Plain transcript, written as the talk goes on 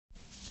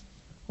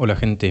Hola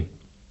gente.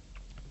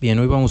 Bien,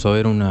 hoy vamos a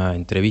ver una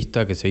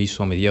entrevista que se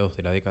hizo a mediados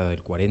de la década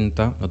del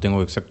 40, no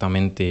tengo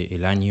exactamente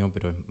el año,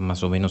 pero es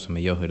más o menos a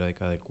mediados de la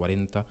década del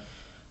 40,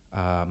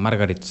 a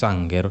Margaret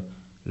Sanger,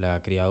 la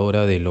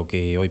creadora de lo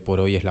que hoy por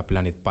hoy es la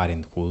Planned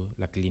Parenthood,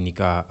 la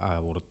clínica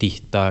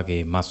abortista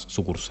que más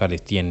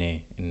sucursales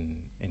tiene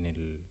en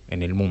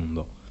el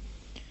mundo.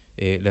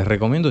 Les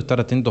recomiendo estar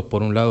atentos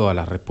por un lado a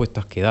las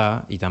respuestas que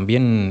da y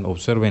también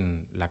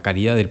observen la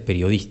calidad del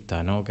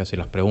periodista, ¿no?, que hace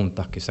las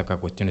preguntas, que saca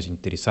cuestiones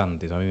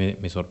interesantes. A mí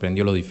me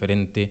sorprendió lo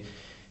diferente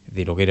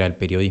de lo que era el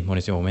periodismo en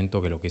ese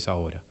momento que lo que es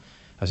ahora.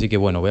 Así que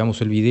bueno, veamos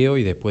el video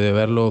y después de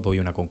verlo doy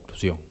una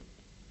conclusión.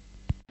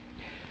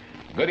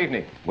 Good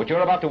evening. What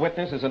you're about to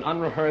witness is an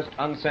unrehearsed,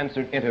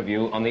 uncensored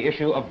interview on the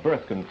issue of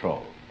birth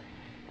control.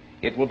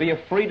 It will be a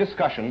free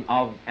discussion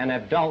of an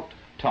adult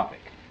topic.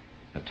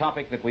 A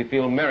topic that we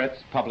feel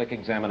merits public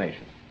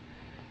examination.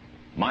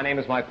 My name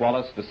is Mike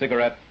Wallace. The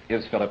cigarette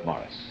is Philip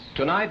Morris.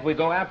 Tonight we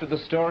go after the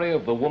story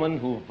of the woman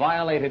who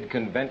violated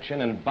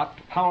convention and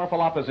bucked powerful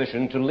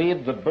opposition to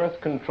lead the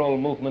birth control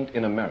movement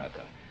in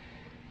America.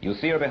 You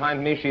see her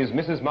behind me. She is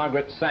Mrs.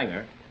 Margaret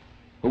Sanger,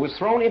 who was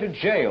thrown into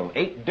jail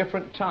 8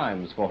 different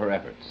times for her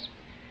efforts.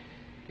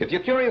 If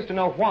you're curious to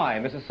know why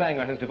Mrs.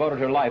 Sanger has devoted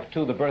her life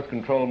to the birth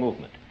control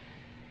movement,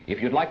 if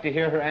you'd like to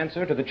hear her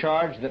answer to the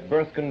charge that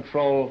birth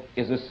control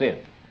is a sin,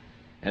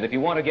 and if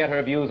you want to get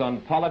her views on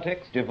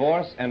politics,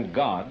 divorce, and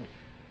God,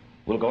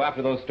 we'll go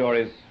after those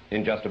stories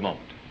in just a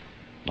moment.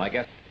 My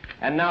guest.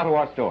 And now to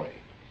our story.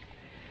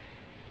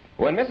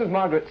 When Mrs.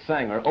 Margaret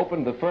Sanger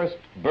opened the first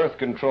birth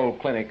control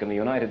clinic in the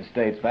United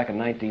States back in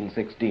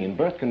 1916,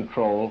 birth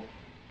control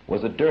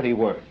was a dirty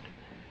word.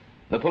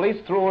 The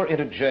police threw her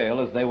into jail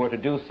as they were to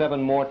do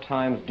 7 more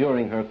times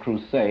during her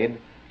crusade,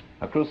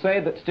 a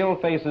crusade that still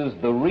faces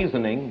the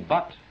reasoning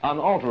but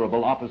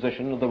unalterable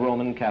opposition of the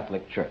Roman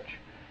Catholic Church.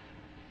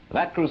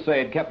 That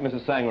crusade kept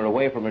Mrs. Sanger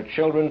away from her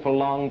children for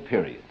long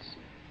periods.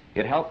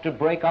 It helped to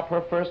break up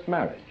her first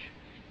marriage,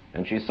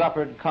 and she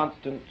suffered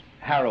constant,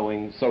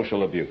 harrowing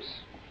social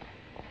abuse.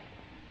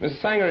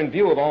 Mrs. Sanger, in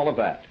view of all of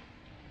that,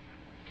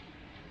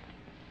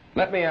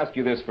 let me ask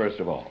you this first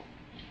of all.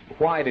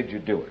 Why did you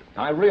do it?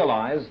 I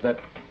realize that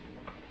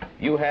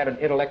you had an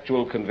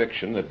intellectual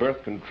conviction that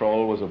birth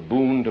control was a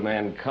boon to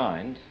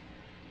mankind,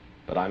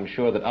 but I'm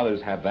sure that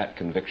others have that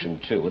conviction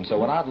too. And so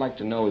what I'd like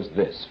to know is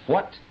this.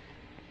 What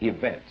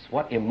events,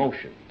 what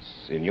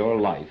emotions in your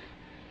life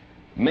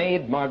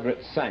made Margaret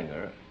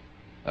Sanger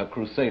a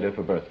crusader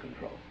for birth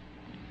control?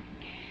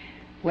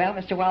 Well,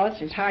 Mr. Wallace,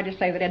 it's hard to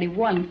say that any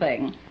one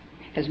thing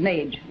has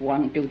made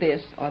one do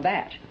this or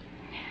that.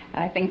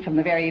 I think from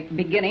the very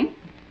beginning,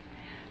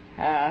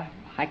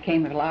 I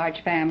came of a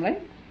large family.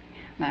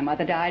 My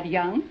mother died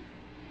young,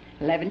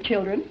 11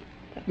 children.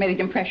 That made an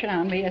impression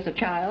on me as a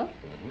child.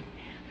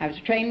 I was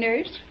a trained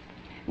nurse,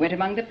 went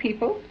among the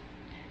people.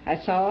 I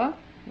saw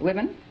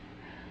women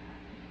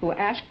who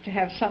asked to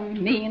have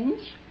some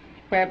means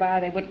whereby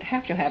they wouldn't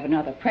have to have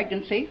another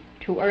pregnancy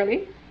too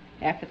early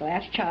after the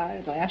last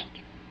child, the last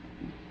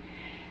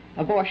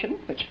abortion,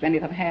 which many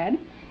of them had.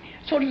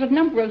 So there's a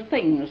number of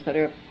things that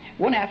are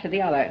one after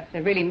the other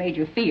that really made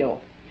you feel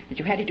that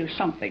you had to do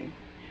something.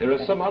 There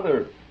are some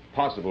other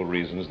possible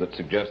reasons that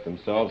suggest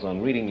themselves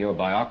on reading your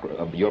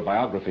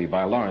biography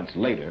by Lawrence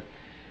later.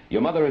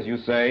 Your mother, as you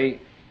say,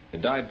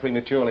 died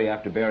prematurely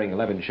after bearing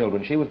 11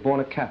 children. She was born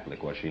a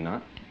Catholic, was she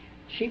not?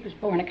 She was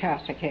born a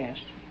Catholic, yes.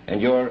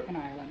 And in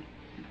Ireland.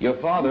 Your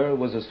father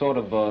was a sort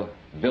of a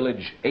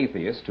village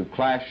atheist who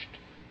clashed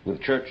with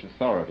church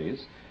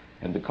authorities,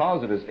 and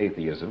because of his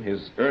atheism,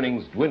 his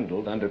earnings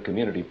dwindled under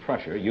community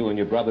pressure. You and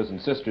your brothers and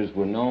sisters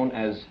were known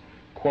as,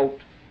 quote,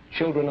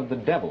 children of the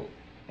devil,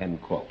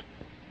 end quote.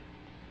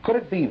 Could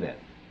it be, then,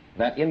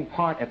 that in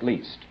part at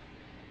least,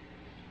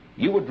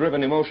 you were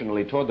driven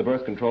emotionally toward the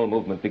birth control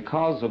movement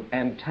because of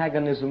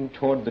antagonism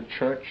toward the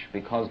church,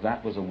 because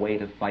that was a way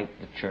to fight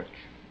the church?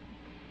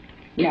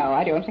 No,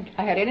 I don't think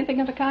I had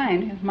anything of the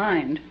kind in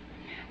mind.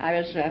 I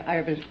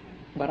was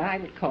what I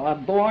would call a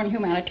born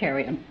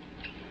humanitarian.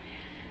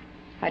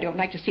 I don't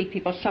like to see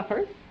people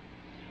suffer.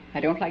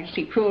 I don't like to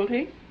see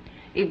cruelty,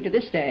 even to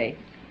this day.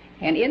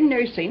 And in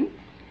nursing,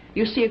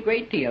 you see a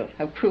great deal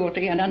of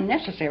cruelty and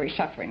unnecessary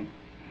suffering.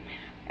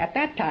 At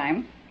that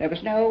time, there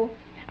was no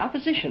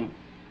opposition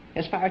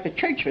as far as the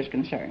church was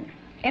concerned,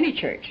 any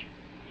church.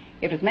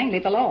 It was mainly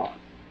the law,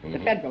 the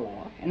federal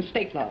law and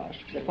state laws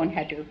that one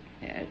had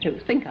to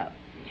think of.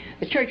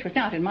 The church was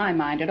not in my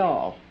mind at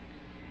all.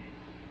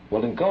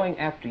 Well, in going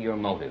after your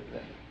motive,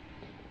 then,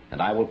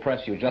 and I will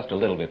press you just a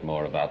little bit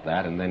more about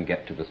that and then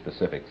get to the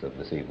specifics of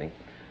this evening,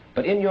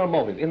 but in your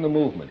motive, in the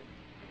movement,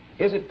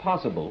 is it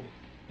possible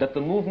that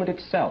the movement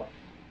itself,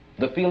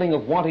 the feeling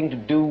of wanting to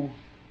do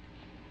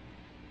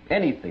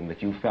anything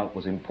that you felt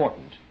was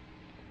important,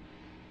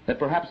 that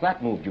perhaps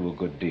that moved you a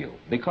good deal?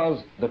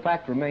 Because the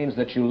fact remains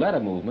that you led a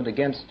movement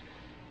against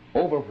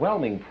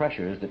overwhelming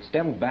pressures that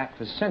stemmed back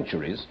for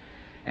centuries,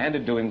 and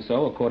in doing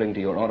so, according to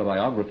your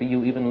autobiography,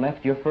 you even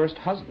left your first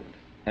husband.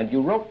 And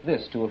you wrote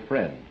this to a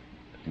friend,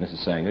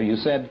 Mrs. Sanger. You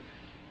said,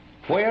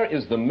 "Where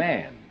is the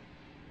man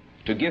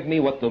to give me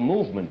what the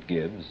movement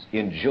gives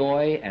in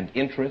joy and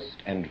interest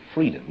and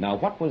freedom. Now,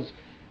 what was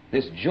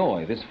this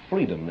joy, this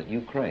freedom that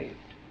you craved?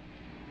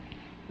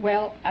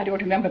 Well, I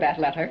don't remember that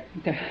letter,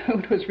 who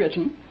it was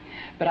written,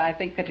 but I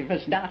think that it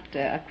was not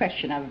a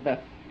question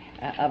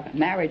of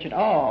marriage at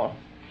all.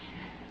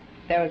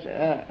 There was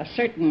a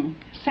certain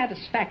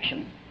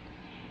satisfaction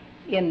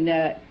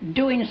in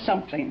doing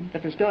something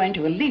that was going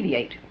to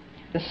alleviate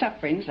the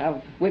sufferings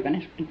of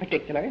women in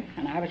particular,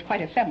 and I was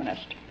quite a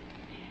feminist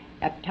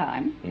at the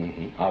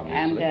time.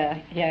 Obviously.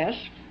 And yes,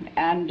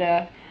 and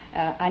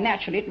I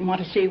naturally didn't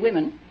want to see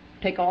women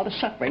take all the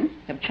suffering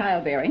of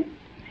childbearing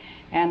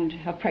and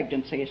of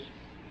pregnancies.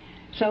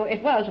 So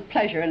it was a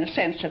pleasure, in a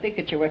sense, I think,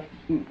 that you were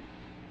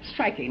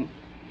striking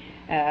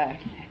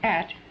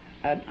at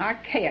an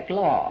archaic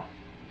law,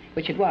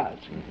 which it was.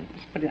 It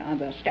was put on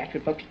the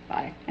statute books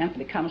by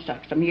Anthony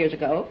Comstock some years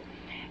ago,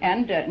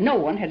 and no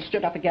one had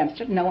stood up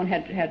against it. No one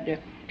had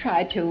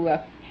tried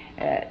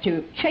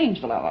to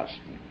change the laws.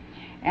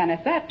 And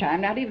at that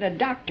time, not even a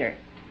doctor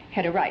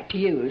had a right to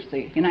use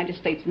the United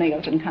States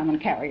mails and common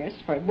carriers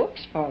for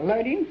books, for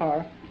learning,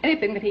 for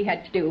anything that he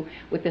had to do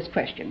with this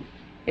question.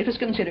 It was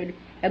considered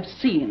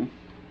obscene.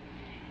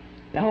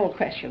 The whole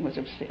question was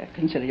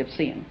considered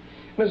obscene.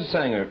 Mrs.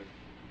 Sanger,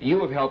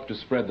 you have helped to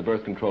spread the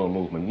birth control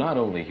movement not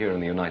only here in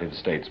the United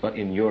States, but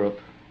in Europe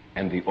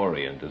and the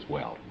Orient as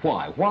well.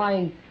 Why?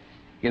 Why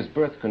is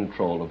birth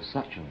control of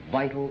such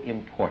vital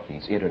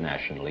importance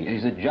internationally?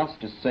 Is it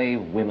just to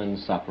save women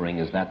suffering?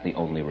 Is that the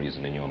only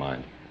reason in your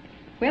mind?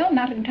 Well,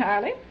 not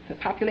entirely. The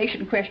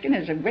population question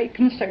is a great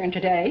concern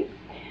today,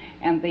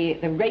 and the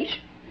rate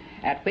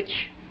at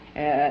which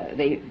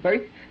the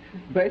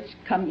births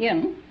come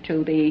in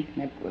to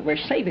we're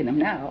saving them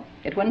now.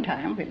 At one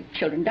time, when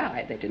children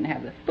died, they didn't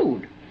have the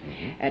food.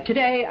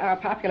 Today, our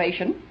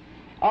population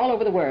all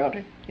over the world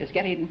is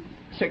getting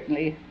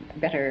certainly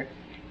better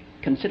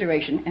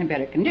consideration and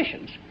better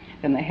conditions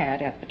than they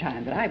had at the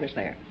time that I was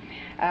there.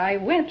 I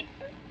went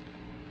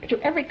to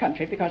every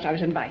country because I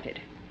was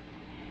invited.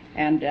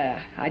 And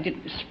I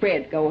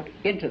didn't go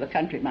into the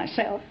country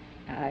myself.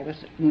 I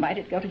was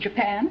invited to go to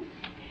Japan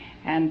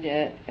and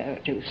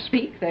to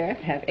speak there,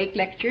 have 8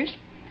 lectures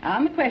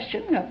on the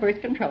question of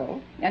birth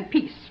control and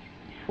peace.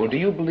 Well, do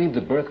you believe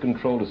that birth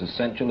control is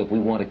essential if we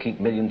want to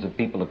keep millions of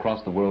people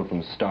across the world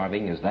from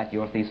starving? Is that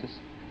your thesis?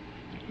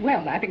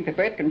 Well, I think that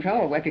birth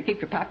control, if you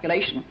keep your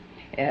population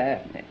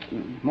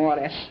more or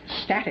less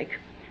static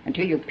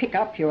until you pick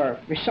up your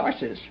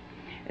resources,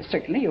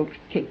 certainly you'll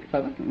keep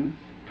them and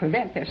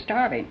prevent their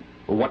starving.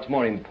 Well, what's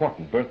more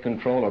important, birth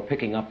control or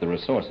picking up the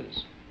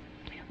resources?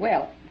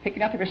 Well,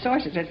 picking up the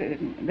resources,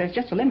 there's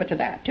just a limit to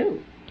that,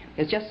 too.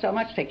 There's just so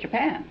much. Take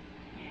Japan.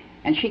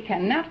 And she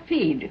cannot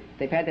feed.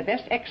 They've had the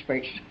best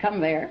experts come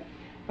there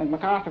when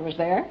MacArthur was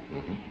there.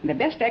 And the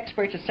best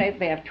experts have said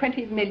they have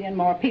 20 million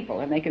more people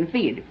than they can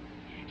feed.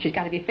 She's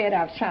got to be fed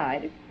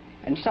outside,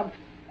 and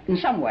in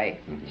some way,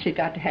 she's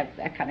got to have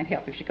that kind of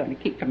help if she's going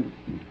to keep from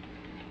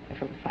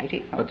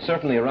fighting. But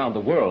certainly around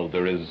the world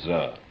there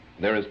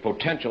is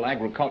potential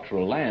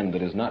agricultural land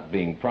that is not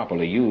being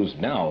properly used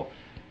now.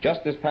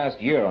 Just this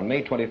past year, on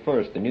May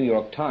 21st, the New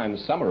York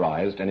Times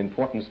summarized an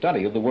important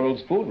study of the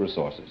world's food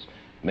resources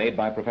made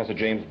by Professor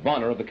James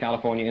Bonner of the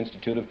California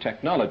Institute of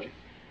Technology.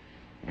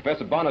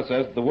 Professor Bonner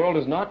says the world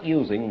is not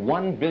using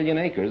 1 billion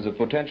acres of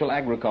potential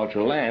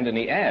agricultural land, and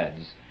he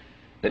adds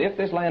that if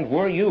this land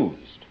were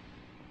used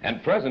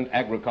and present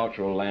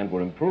agricultural land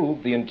were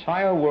improved, the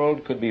entire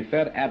world could be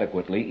fed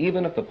adequately,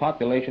 even if the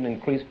population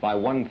increased by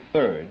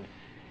 1/3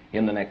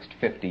 in the next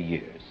 50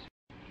 years.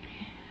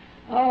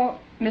 Oh,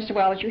 Mr.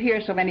 Wallace, you hear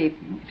so many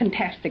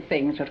fantastic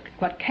things of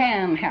what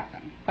can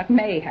happen, what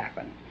may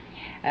happen.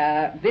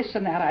 This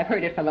and that, I've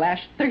heard it for the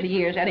last 30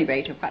 years, at any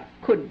rate, of what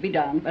could be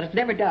done, but it's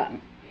never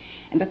done.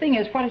 And the thing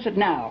is, what is it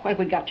now? What have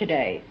we got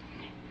today?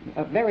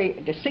 A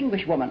very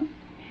distinguished woman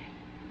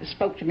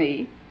spoke to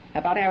me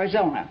about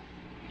Arizona,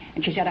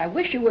 and she said, I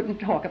wish you wouldn't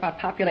talk about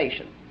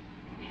population.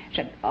 She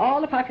said,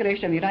 all the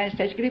population of the United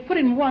States could be put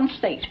in one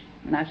state.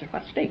 And I said,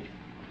 what state?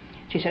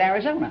 She said,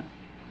 Arizona.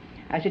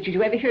 I said, did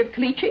you ever hear of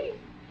caliche?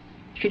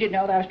 She didn't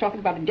know that I was talking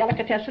about a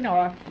delicatessen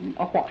or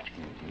what.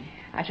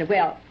 I said,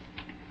 well,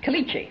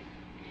 caliche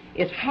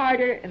is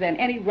harder than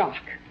any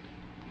rock,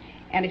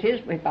 and it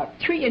is about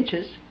 3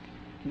 inches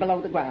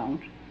below the ground,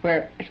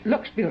 where it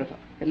looks beautiful.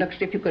 It looks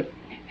as if you could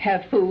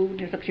have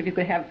food, it looks as if you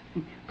could have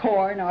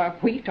corn or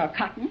wheat or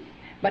cotton,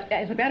 but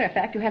as a matter of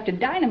fact, you have to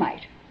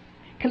dynamite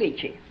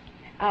caliche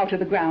out of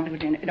the ground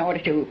in order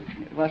to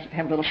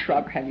have a little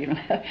shrub, have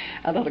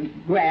a little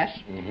grass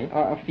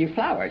or a few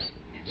flowers.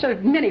 So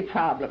many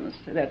problems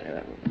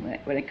that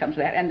when it comes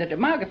to that. And the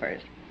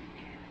demographers,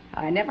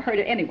 I never heard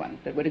of anyone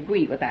that would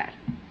agree with that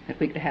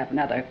we could have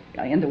another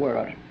in the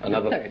world,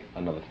 another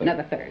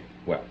third.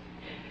 Well,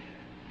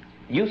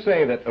 you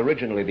say that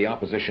originally the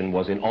opposition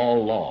was in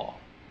all law,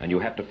 and you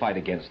have to fight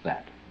against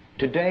that.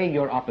 Today,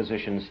 your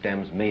opposition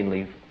stems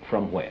mainly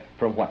from where?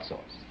 From what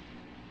source?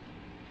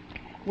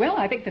 Well,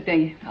 I think that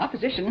the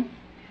opposition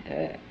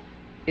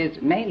is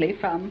mainly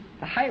from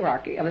the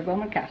hierarchy of the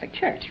Roman Catholic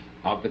Church.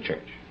 Of the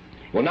Church.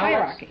 Well, now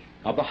hierarchy.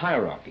 of the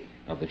hierarchy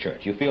of the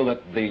church. You feel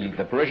that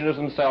the parishioners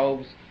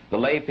themselves, the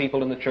lay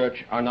people in the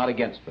church, are not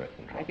against birth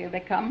control. I feel they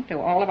come to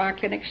all of our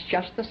clinics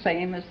just the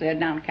same as the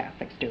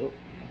non-Catholics do.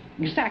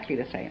 Exactly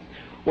the same.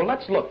 Well,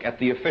 let's look at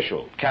the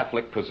official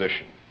Catholic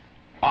position,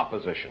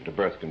 opposition to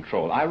birth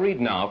control. I read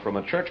now from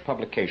a church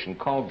publication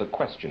called The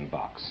Question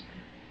Box.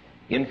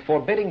 In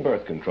forbidding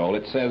birth control,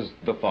 it says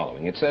the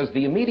following. It says,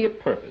 the immediate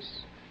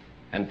purpose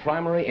and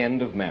primary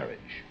end of marriage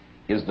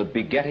is the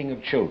begetting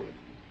of children.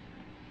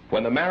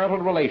 When the marital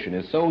relation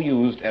is so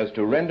used as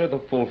to render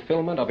the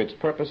fulfillment of its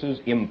purposes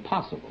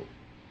impossible,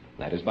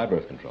 that is by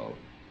birth control,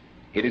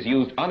 it is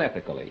used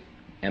unethically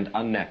and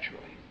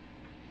unnaturally.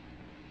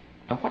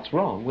 Now, what's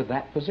wrong with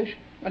that position?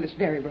 Well, it's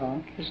very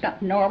wrong. It's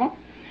not normal.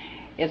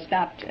 It's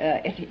not,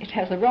 it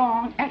has the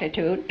wrong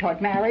attitude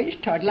toward marriage,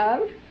 toward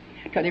love,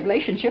 toward the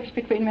relationships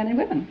between men and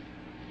women.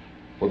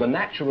 Well, the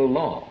natural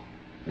law,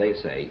 they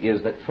say,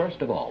 is that,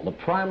 first of all, the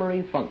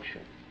primary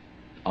function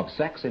of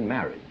sex in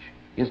marriage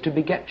is to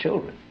beget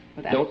children.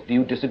 Well, do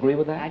you disagree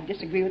with that? I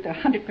disagree with it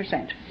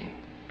 100%.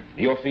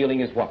 Your feeling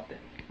is what, then?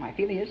 My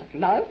feeling is that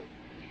love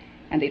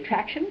and the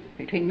attraction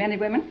between men and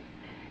women,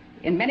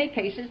 in many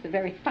cases, the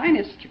very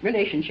finest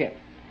relationship,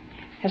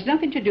 has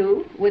nothing to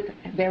do with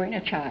bearing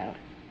a child.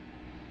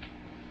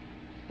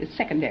 It's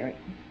secondary.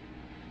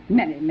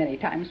 Many, many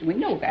times we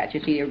know that.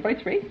 You see your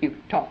birth rate, you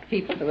talk to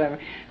people who have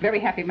very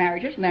happy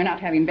marriages and they're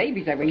not having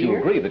babies every year. You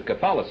agree that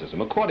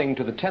Catholicism, according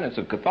to the tenets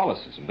of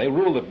Catholicism, they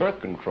rule that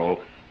birth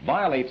control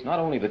violates not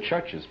only the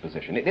Church's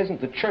position, it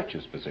isn't the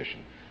Church's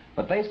position,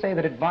 but they say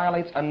that it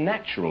violates a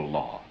natural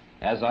law,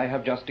 as I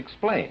have just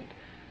explained.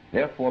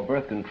 Therefore,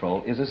 birth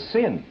control is a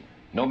sin,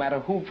 no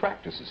matter who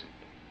practices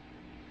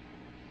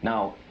it.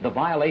 Now, the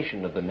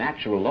violation of the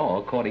natural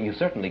law, according, you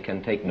certainly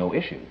can take no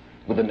issue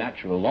with the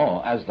natural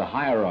law as the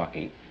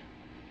hierarchy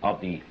of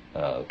the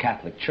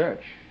Catholic Church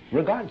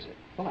regards it.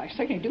 Well, I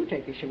certainly do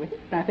take issue with it.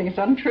 And I think it's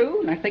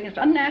untrue, and I think it's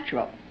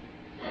unnatural.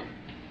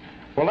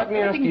 Well, let me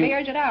ask you... Everything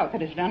bears it out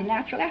that it's an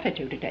unnatural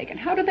attitude to take. And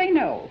how do they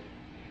know?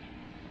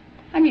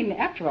 I mean,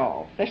 after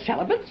all, they're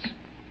celibates.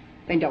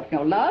 They don't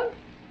know love.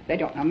 They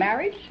don't know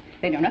marriage.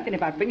 They know nothing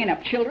about bringing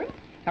up children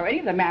or any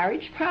of the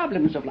marriage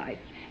problems of life.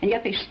 And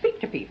yet they speak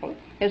to people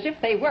as if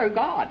they were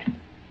God.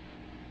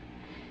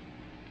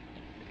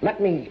 Let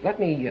me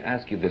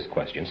ask you this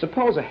question.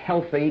 Suppose a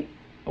healthy,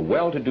 a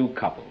well-to-do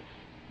couple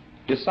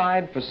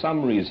decide for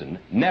some reason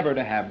never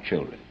to have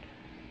children,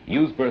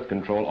 use birth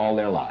control all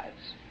their lives.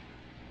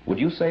 Would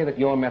you say that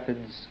your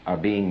methods are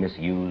being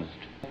misused,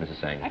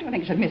 Mrs. Sanger? I don't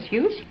think it's a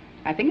misuse.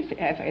 I think it's,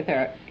 if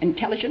they're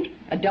intelligent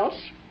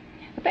adults,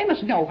 but they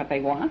must know what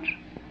they want.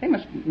 They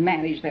must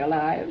manage their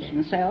lives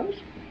themselves.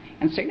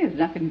 And certainly there's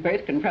nothing in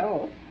birth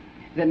control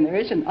than there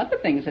is in other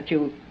things that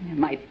you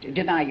might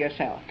deny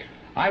yourself.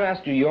 I've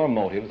asked you your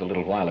motives a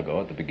little while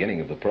ago at the beginning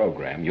of the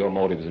program, your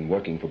motives in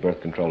working for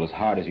birth control as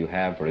hard as you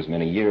have for as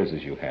many years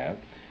as you have.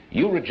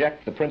 You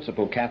reject the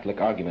principal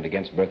Catholic argument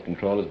against birth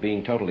control as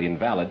being totally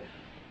invalid.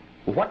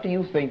 What do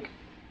you think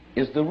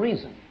is the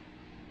reason,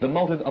 the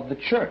motive of the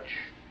Church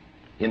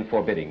in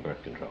forbidding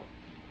birth control?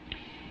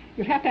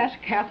 You'd have to ask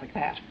a Catholic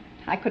that.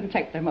 I couldn't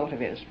say what their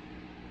motive is.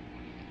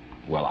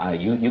 Well,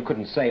 you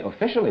couldn't say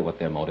officially what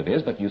their motive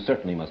is, but you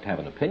certainly must have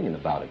an opinion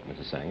about it,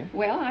 Mrs. Sanger.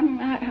 Well,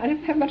 I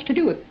don't have much to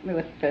do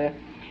with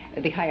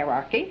the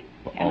hierarchy.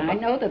 And I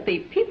know that the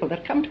people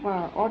that come to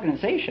our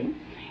organization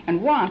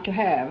and want to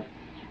have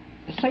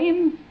the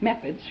same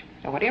methods,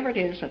 or whatever it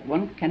is that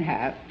one can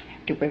have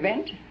to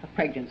prevent a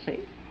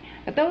pregnancy,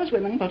 that those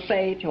women will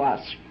say to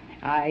us,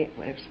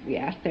 we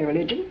ask their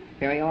religion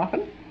very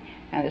often,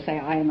 and they say,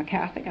 I am a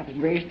Catholic, I was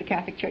raised in the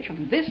Catholic Church,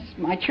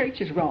 my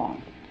church is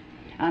wrong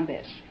on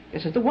this.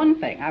 This is the one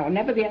thing. I will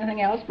never be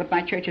anything else, but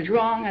my church is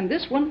wrong on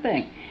this one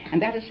thing.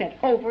 And that is said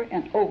over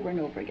and over and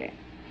over again.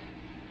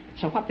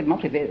 So what the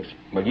motive is.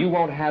 But you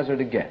won't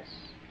hazard a guess.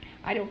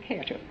 I don't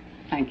care to.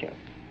 Thank you.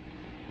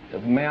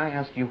 May I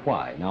ask you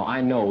why? Now, I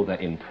know that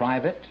in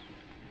private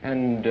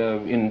and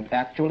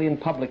actually in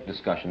public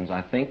discussions,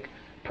 I think,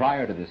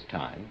 prior to this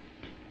time,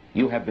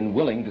 you have been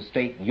willing to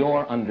state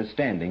your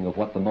understanding of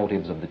what the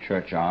motives of the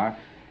Church are,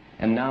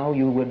 and now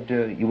you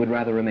would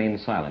rather remain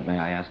silent. May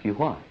I ask you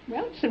why?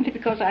 Well, simply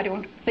because I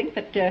don't think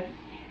that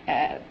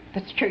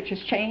the Church has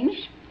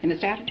changed in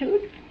its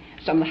attitude.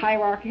 Some of the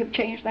hierarchy have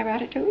changed their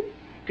attitude.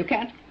 You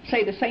can't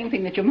say the same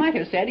thing that you might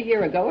have said a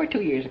year ago or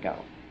 2 years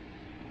ago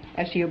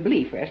as to your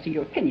belief or as to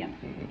your opinion.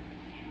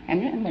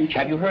 Mm-hmm.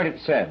 Have you heard it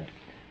said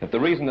that the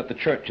reason that the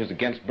Church is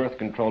against birth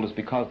control is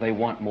because they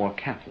want more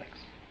Catholics?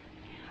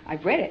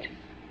 I've read it.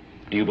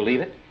 Do you believe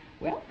it?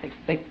 Well,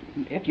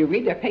 if you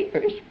read their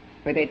papers,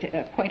 where they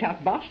point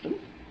out Boston,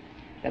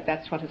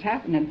 that's what has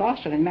happened in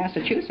Boston and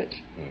Massachusetts.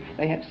 Mm-hmm.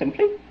 They have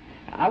simply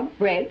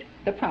outbred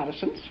the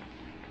Protestants,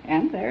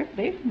 and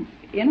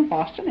in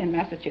Boston and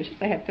Massachusetts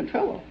they have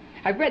control.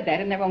 I've read that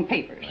in their own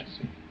papers. I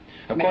see.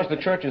 Of course, the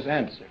Church's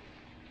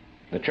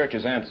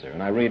answer,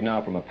 and I read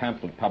now from a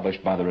pamphlet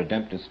published by the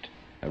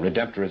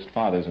Redemptorist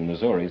Fathers in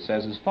Missouri,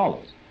 says as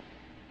follows.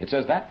 It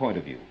says that point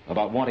of view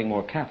about wanting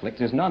more Catholics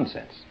is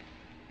nonsense.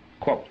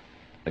 Quote,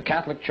 The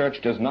Catholic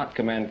Church does not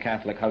command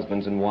Catholic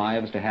husbands and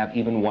wives to have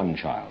even one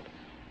child.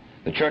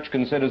 The Church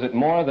considers it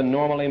more than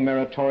normally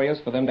meritorious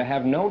for them to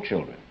have no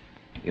children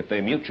if they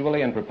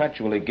mutually and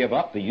perpetually give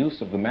up the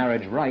use of the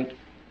marriage rite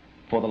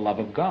for the love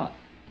of God.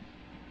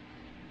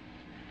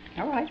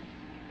 All right.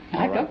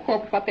 I don't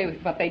quote what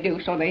they do.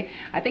 So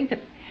I think that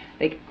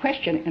the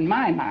question in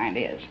my mind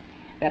is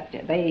that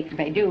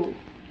they do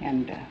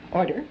and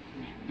order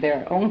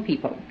their own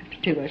people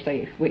to do as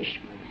they wish.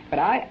 But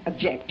I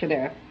object to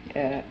their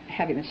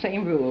having the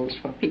same rules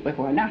for people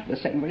who are not the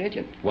same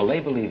religion. Well, they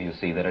believe, you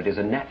see, that it is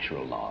a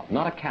natural law,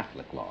 not a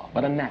Catholic law,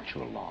 but a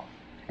natural law,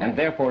 and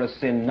therefore a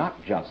sin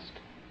not just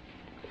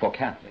for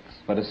Catholics,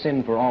 but a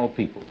sin for all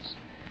peoples.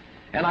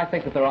 And I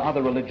think that there are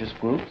other religious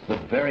groups, the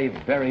very,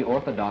 very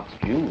Orthodox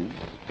Jews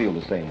feel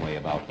the same way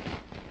about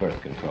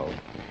birth control.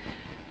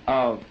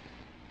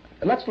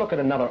 Let's look at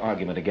another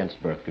argument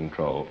against birth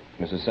control,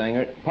 Mrs.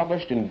 Sanger,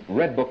 published in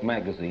Red Book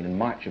magazine in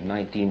March of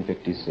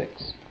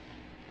 1956.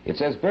 It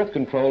says birth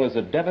control is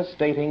a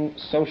devastating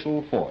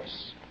social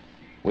force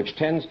which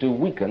tends to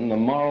weaken the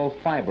moral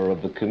fiber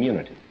of the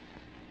community.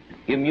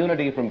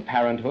 Immunity from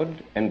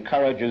parenthood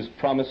encourages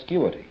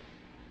promiscuity,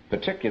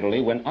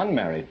 particularly when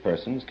unmarried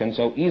persons can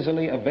so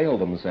easily avail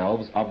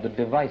themselves of the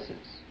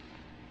devices.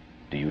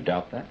 Do you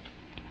doubt that?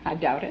 I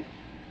doubt it.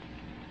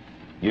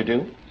 You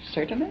do?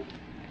 Certainly.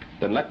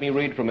 Then let me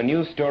read from a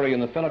news story in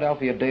the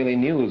Philadelphia Daily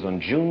News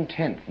on June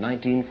 10th,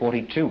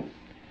 1942.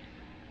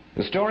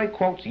 The story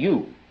quotes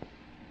you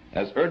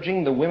as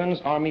urging the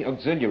Women's Army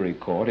Auxiliary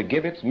Corps to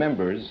give its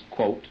members,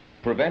 quote,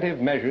 preventive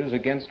measures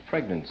against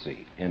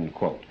pregnancy, end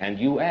quote. And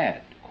you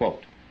add,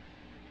 quote,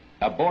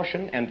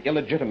 abortion and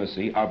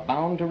illegitimacy are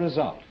bound to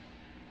result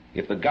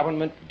if the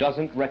government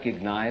doesn't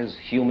recognize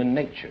human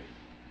nature,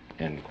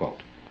 end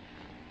quote.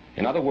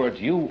 In other words,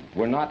 you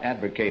were not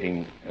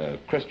advocating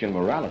Christian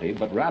morality,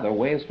 but rather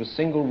ways for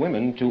single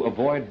women to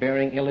avoid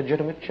bearing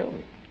illegitimate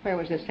children. Where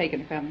was this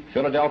taken from?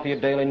 Philadelphia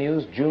Daily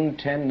News, June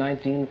 10,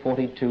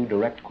 1942,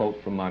 direct quote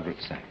from Margaret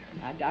Sanger.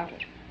 I doubt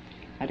it.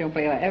 I don't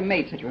believe I ever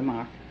made such a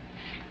remark.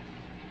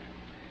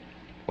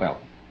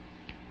 Well,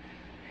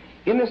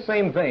 in the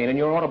same vein, in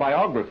your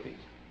autobiography,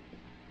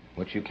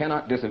 which you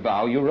cannot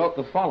disavow, you wrote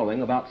the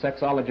following about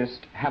sexologist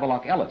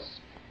Havelock Ellis.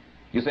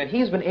 You said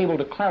he's been able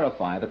to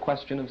clarify the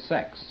question of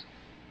sex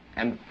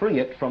and free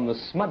it from the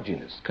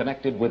smudginess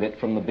connected with it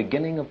from the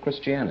beginning of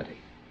Christianity.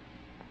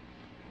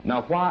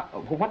 Now,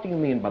 what do you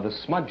mean by the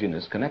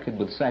smudginess connected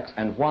with sex,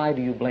 and why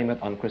do you blame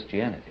it on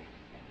Christianity?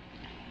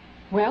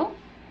 Well,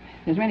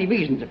 there's many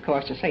reasons, of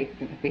course, to say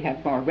that we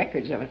have more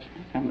records of it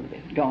from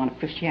the dawn of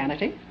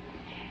Christianity.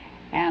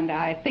 And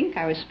I think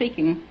I was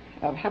speaking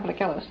of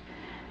Havelock Ellis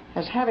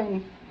as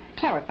having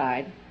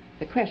clarified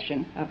the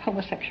question of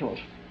homosexuals,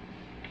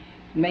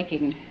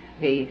 making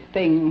the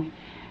thing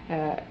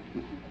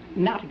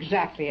not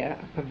exactly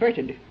a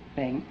perverted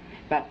thing,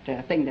 but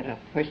a thing that a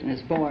person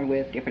is born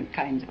with, different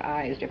kinds of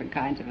eyes, different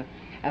kinds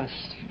of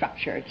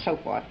structure, and so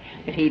forth.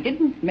 That he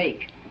didn't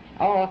make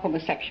all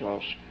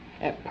homosexuals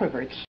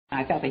perverts.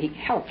 I felt that he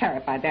helped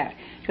clarify that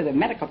to the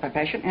medical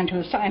profession and to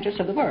the scientists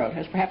of the world,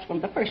 as perhaps one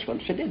of the first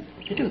ones to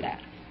do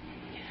that.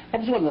 That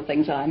was one of the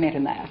things I meant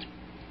in that.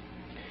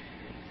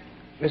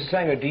 Mrs.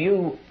 Sanger, do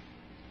you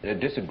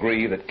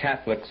disagree that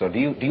Catholics, or do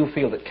you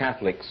feel that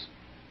Catholics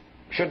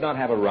should not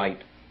have a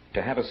right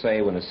to have a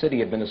say when a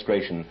city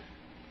administration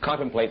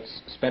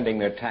contemplates spending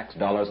their tax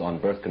dollars on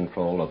birth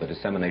control or the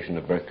dissemination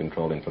of birth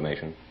control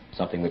information,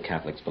 something that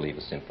Catholics believe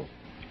is sinful?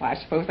 Well, I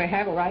suppose they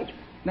have a right.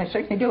 They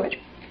certainly do it.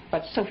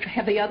 But so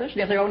have the others.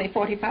 They're only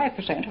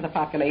 45% of the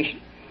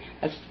population.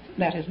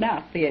 That is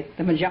not the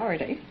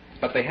majority.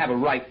 But they have a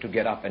right to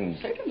get up and...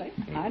 Certainly.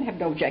 I'd have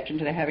no objection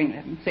to having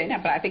them say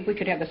that, but I think we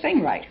should have the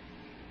same right.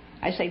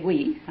 I say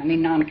we, I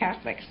mean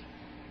non-Catholics.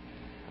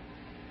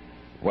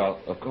 Well,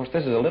 of course,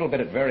 this is a little bit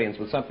at variance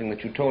with something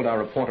that you told our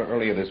reporter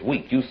earlier this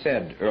week. You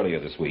said earlier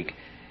this week,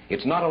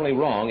 it's not only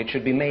wrong, it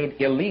should be made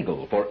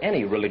illegal for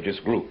any religious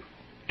group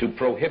to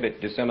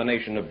prohibit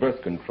dissemination of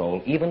birth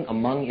control, even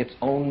among its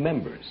own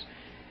members.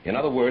 In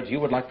other words, you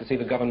would like to see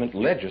the government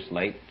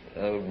legislate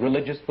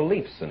religious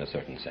beliefs in a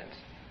certain sense.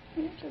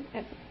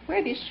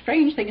 Where these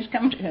strange things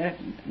come to,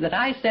 that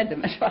I said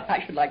them is what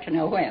I should like to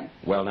know when.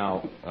 Well,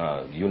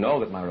 now, you know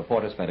that my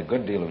reporter spent a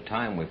good deal of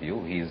time with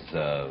you. He's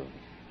a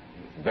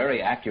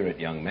very accurate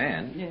young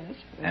man. Yes.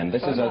 And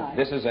this is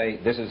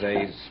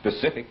a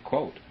specific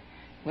quote.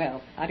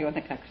 Well, I don't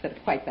think I said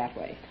it quite that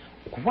way.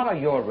 What are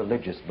your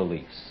religious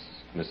beliefs,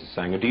 Mrs.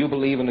 Sanger? Do you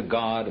believe in a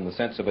God in the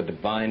sense of a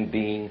divine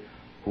being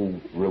who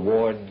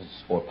rewards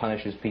or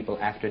punishes people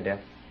after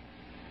death?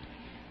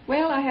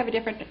 Well, I have a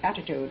different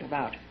attitude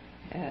about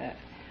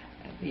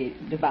the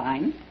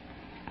divine.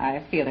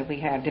 I feel that we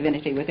have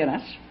divinity within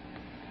us,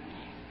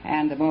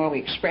 and the more we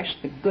express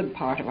the good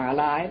part of our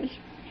lives,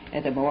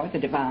 the more the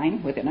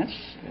divine within us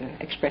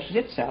expresses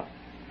itself.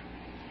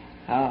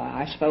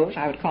 I suppose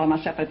I would call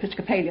myself an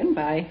Episcopalian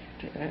by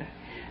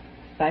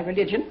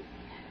religion,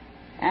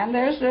 and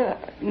there's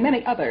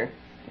many other.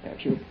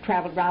 If you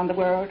travel around the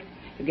world,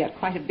 you get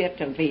quite a bit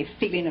of the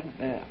feeling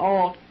of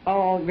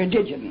all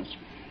religions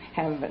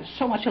have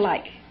so much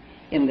alike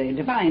in the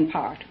divine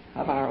part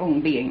of our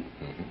own being.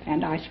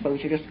 And I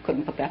suppose you just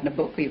couldn't put that in a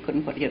book, or you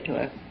couldn't put it into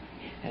a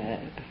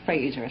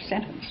phrase or a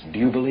sentence. Do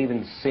you believe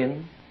in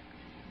sin?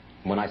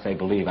 When I say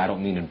believe, I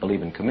don't mean to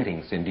believe in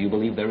committing sin. Do you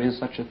believe there is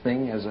such a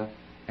thing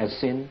as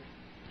sin?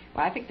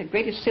 Well, I think the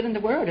greatest sin in the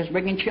world is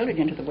bringing children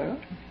into the world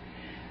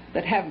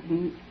that have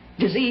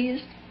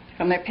disease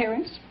from their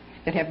parents,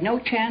 that have no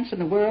chance in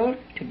the world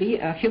to be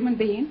a human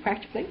being,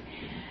 practically.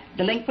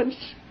 Delinquents,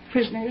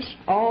 prisoners,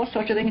 all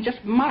sorts of things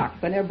just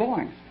marked when they're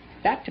born.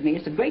 That, to me,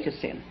 is the greatest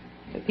sin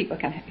that people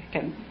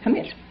can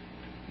commit.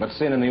 But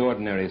sin in the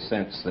ordinary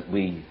sense that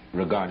we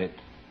regard it,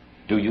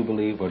 do you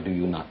believe or do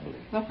you not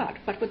believe? Well,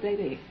 what would they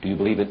be? Do you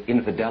believe that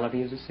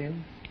infidelity is a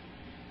sin?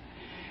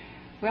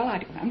 Well,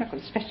 I'm not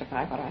going to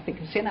specify what I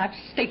think is sin. I've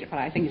stated what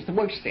I think is the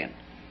worst sin.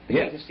 The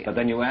Yes, greatest sin. but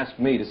then you asked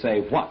me to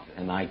say what,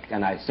 and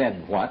I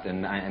said what,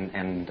 and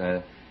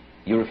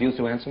you refused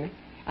to answer me?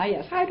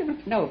 Yes, I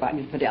don't know about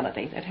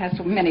infidelity. It has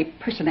so many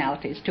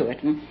personalities to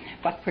it, and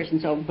what a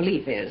person's own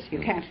belief is. You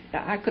can't,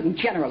 I couldn't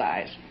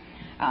generalize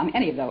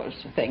any of those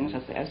things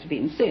as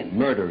being sin.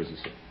 Murder is a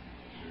sin.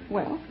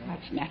 Well,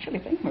 that's naturally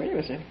a thing. Murder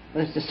is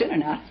a sin or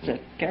not. It's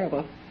a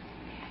terrible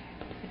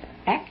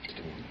act.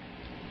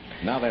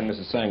 Now then,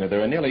 Mrs. Sanger,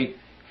 there are nearly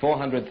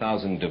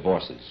 400,000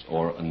 divorces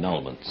or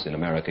annulments in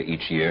America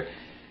each year.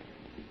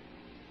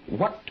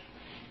 What,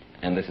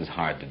 and this is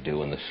hard to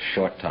do in the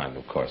short time,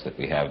 of course, that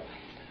we have,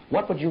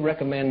 what would you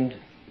recommend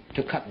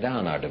to cut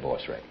down our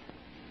divorce rate?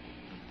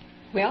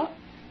 Well,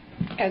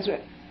 as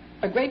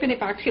a great many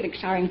of our clinics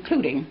are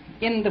including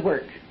in the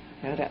work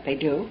that they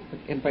do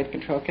in birth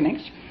control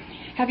clinics,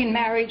 having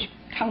marriage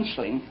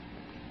counseling.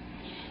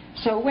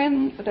 So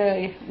when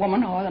the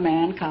woman or the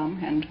man come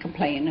and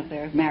complain of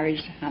their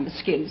marriage on the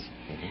skids,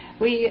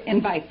 we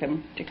invite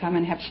them to come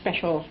and have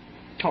special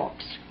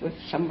talks with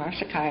some of our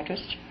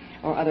psychiatrists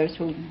or others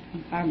who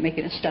are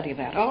making a study of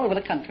that all over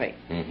the country,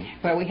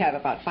 where we have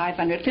about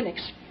 500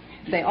 clinics.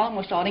 They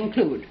almost all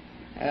include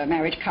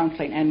marriage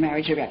counseling and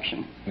marriage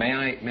direction. May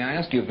I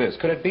ask you this?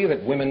 Could it be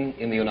that women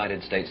in the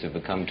United States have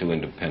become too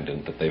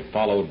independent, that they've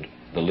followed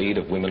the lead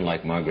of women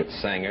like Margaret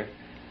Sanger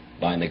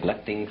by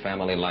neglecting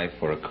family life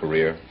for a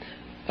career?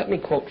 Let me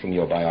quote from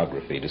your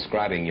biography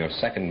describing your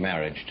second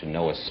marriage to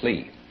Noah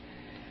Slee.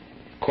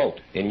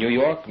 Quote, in New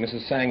York,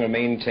 Mrs. Sanger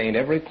maintained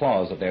every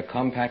clause of their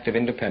compact of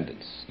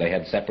independence. They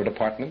had separate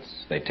apartments,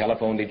 they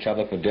telephoned each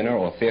other for dinner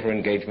or theater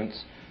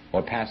engagements,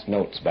 or passed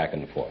notes back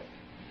and forth.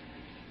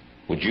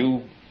 Would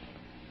you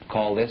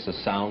call this a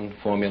sound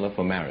formula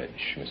for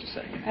marriage, Mrs.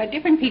 Sanger?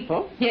 Different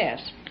people, yes.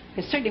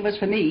 It certainly was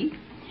for me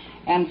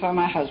and for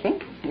my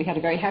husband. We had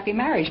a very happy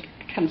marriage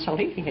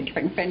consulting. He had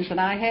different friends than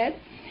I had,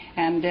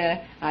 and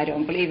I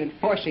don't believe in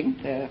forcing.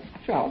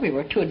 After all, we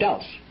were two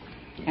adults,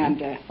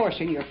 and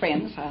forcing your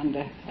friends on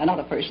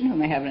another person who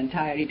may have an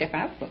entirely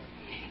different outlook.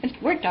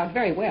 It worked out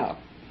very well.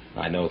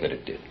 I know that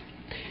it did.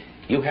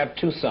 You have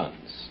two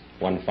sons.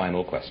 One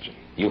final question.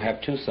 You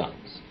have two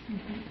sons.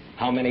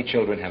 How many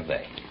children have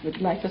they? Would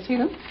you like to see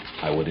them?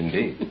 I would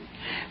indeed.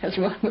 That's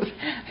one.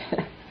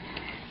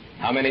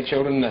 How many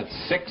children?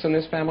 6 in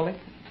this family?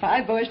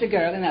 5 boys and a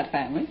girl in that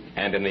family.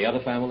 And in the other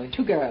family?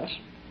 2 girls.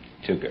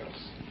 2 girls.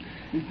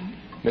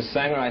 Miss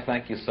Sanger, I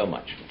thank you so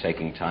much for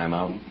taking time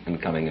out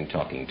and coming and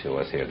talking to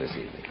us here this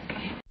evening.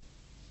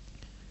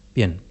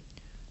 Bien,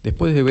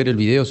 después de ver el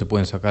video se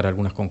pueden sacar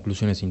algunas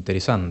conclusiones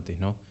interesantes,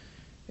 ¿no?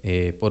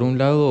 Por un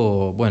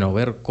lado, bueno,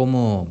 ver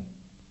cómo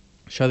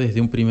ya desde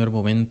un primer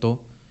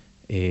momento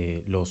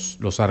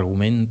los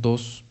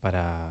argumentos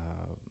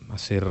para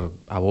hacer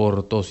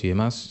abortos y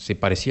demás se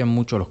parecían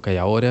mucho a los que hay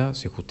ahora.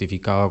 Se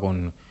justificaba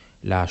con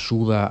la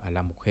ayuda a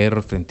la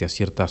mujer frente a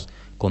ciertas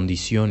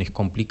condiciones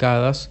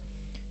complicadas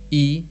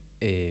y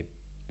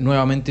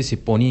nuevamente se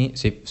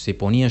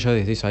ponía ya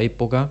desde esa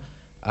época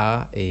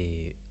a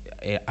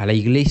la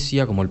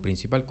Iglesia como el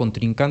principal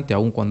contrincante,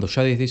 aun cuando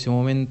ya desde ese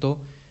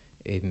momento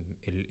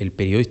el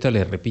periodista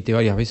le repite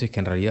varias veces que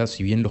en realidad,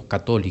 si bien los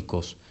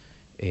católicos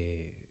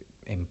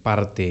en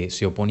parte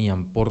se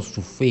oponían por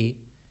su fe,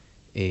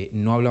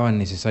 no hablaban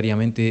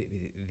necesariamente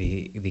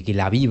de que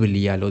la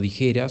Biblia lo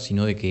dijera,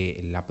 sino de que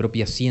la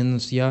propia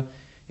ciencia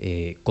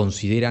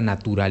considera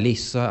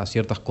naturaleza a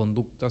ciertas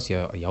conductas y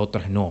a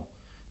otras no,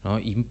 ¿no?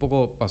 Y un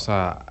poco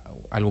pasa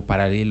algo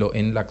paralelo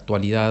en la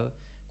actualidad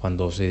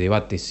cuando se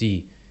debate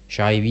si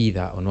ya hay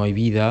vida o no hay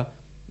vida,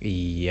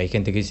 y hay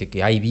gente que dice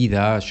que hay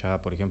vida,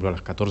 ya por ejemplo a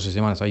las 14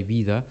 semanas hay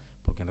vida,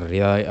 porque en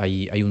realidad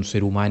hay un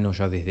ser humano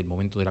ya desde el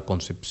momento de la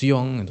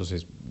concepción,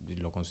 entonces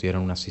lo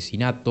consideran un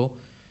asesinato,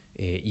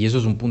 y eso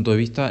es un punto de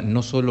vista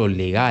no solo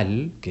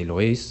legal, que lo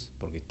es,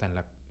 porque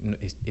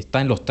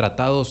está en los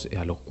tratados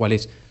a los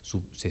cuales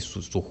se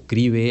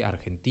suscribe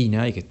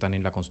Argentina y que están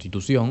en la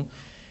Constitución,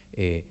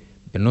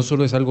 pero no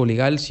solo es algo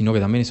legal, sino que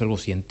también es algo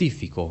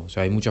científico. O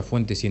sea, hay muchas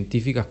fuentes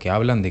científicas que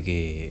hablan de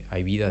que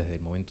hay vida desde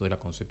el momento de la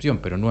concepción,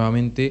 pero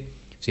nuevamente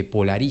se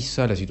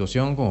polariza la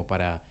situación como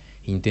para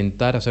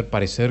intentar hacer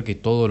parecer que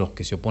todos los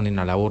que se oponen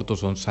al aborto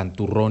son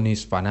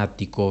santurrones,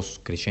 fanáticos,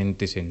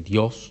 creyentes en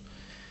Dios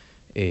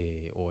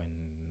o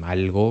en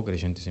algo,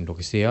 creyentes en lo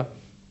que sea.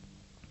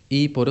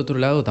 Y por otro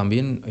lado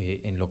también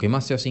en lo que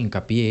más se hace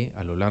hincapié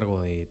a lo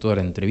largo de toda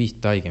la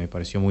entrevista y que me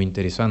pareció muy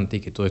interesante y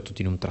que todo esto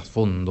tiene un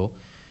trasfondo,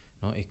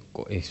 ¿no?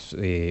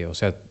 O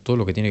sea, todo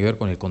lo que tiene que ver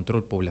con el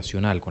control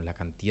poblacional, con la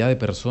cantidad de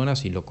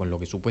personas y con lo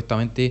que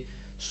supuestamente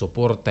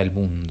soporta el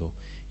mundo.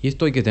 Y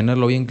esto hay que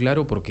tenerlo bien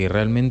claro porque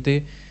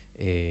realmente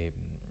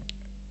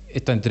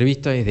esta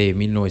entrevista es de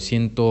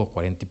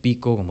 1940 y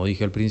pico, como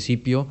dije al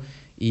principio,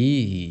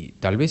 y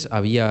tal vez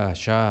había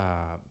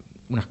ya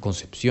unas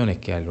concepciones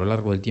que a lo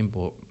largo del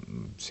tiempo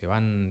se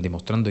van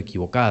demostrando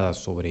equivocadas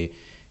sobre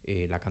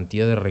la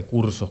cantidad de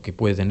recursos que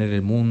puede tener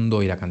el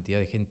mundo y la cantidad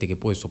de gente que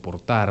puede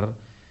soportar,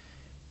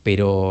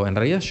 pero en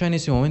realidad ya en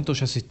ese momento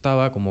ya se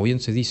estaba, como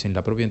bien se dice en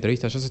la propia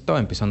entrevista, ya se estaba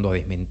empezando a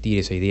desmentir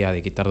esa idea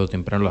de que tarde o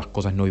temprano las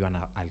cosas no iban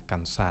a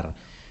alcanzar,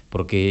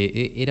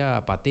 porque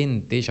era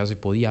patente, ya se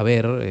podía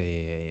ver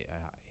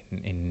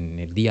en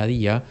el día a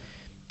día,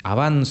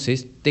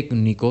 avances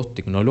técnicos,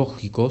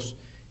 tecnológicos,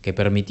 que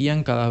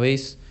permitían cada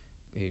vez,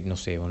 no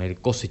sé,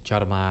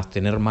 cosechar más,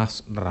 tener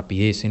más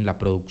rapidez en la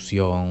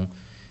producción,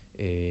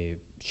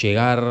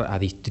 llegar a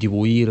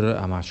distribuir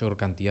a mayor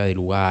cantidad de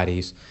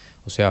lugares.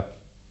 O sea,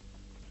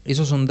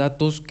 esos son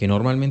datos que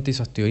normalmente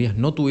esas teorías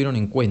no tuvieron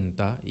en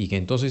cuenta y que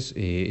entonces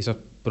esas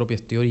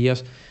propias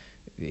teorías,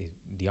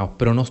 digamos,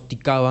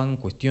 pronosticaban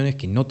cuestiones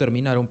que no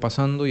terminaron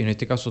pasando y en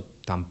este caso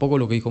tampoco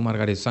lo que dijo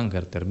Margaret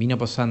Sanger termina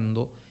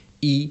pasando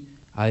y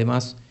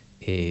además,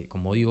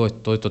 como digo,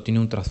 todo esto tiene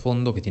un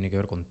trasfondo que tiene que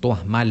ver con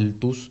Thomas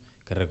Malthus,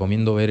 que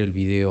recomiendo ver el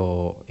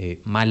video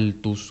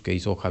Malthus que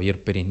hizo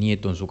Javier Pérez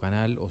Nieto en su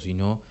canal, o si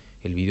no,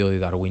 el video de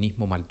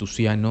darwinismo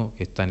malthusiano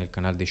que está en el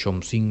canal de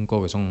John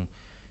 5, que son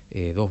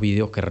dos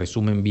videos que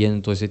resumen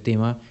bien todo ese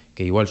tema,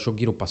 que igual yo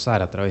quiero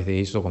pasar a través de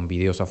eso con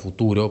videos a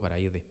futuro para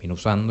ir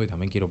desmenuzando y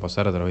también quiero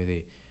pasar a través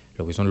de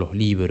lo que son los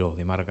libros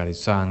de Margaret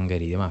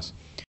Sanger y demás.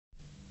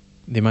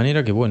 De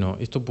manera que, bueno,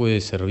 esto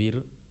puede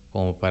servir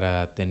como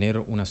para tener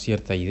una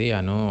cierta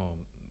idea,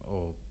 ¿no?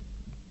 O,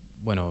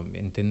 bueno,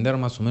 entender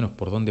más o menos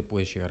por dónde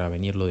puede llegar a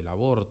venir lo del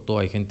aborto.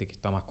 Hay gente que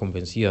está más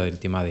convencida del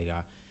tema de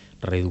la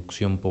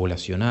reducción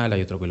poblacional,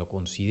 hay otro que lo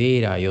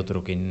considera, hay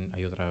otro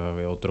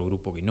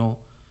grupo que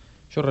no.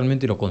 Yo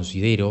realmente lo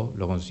considero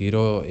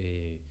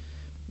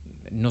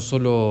no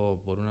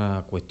solo por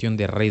una cuestión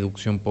de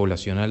reducción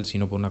poblacional,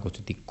 sino por una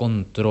cuestión de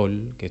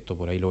control, que esto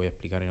por ahí lo voy a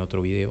explicar en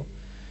otro video.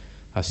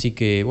 Así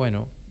que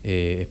bueno,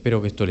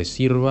 espero que esto les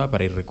sirva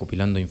para ir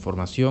recopilando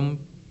información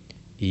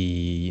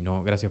y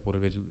no, gracias por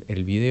ver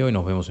el video y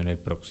nos vemos en el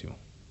próximo.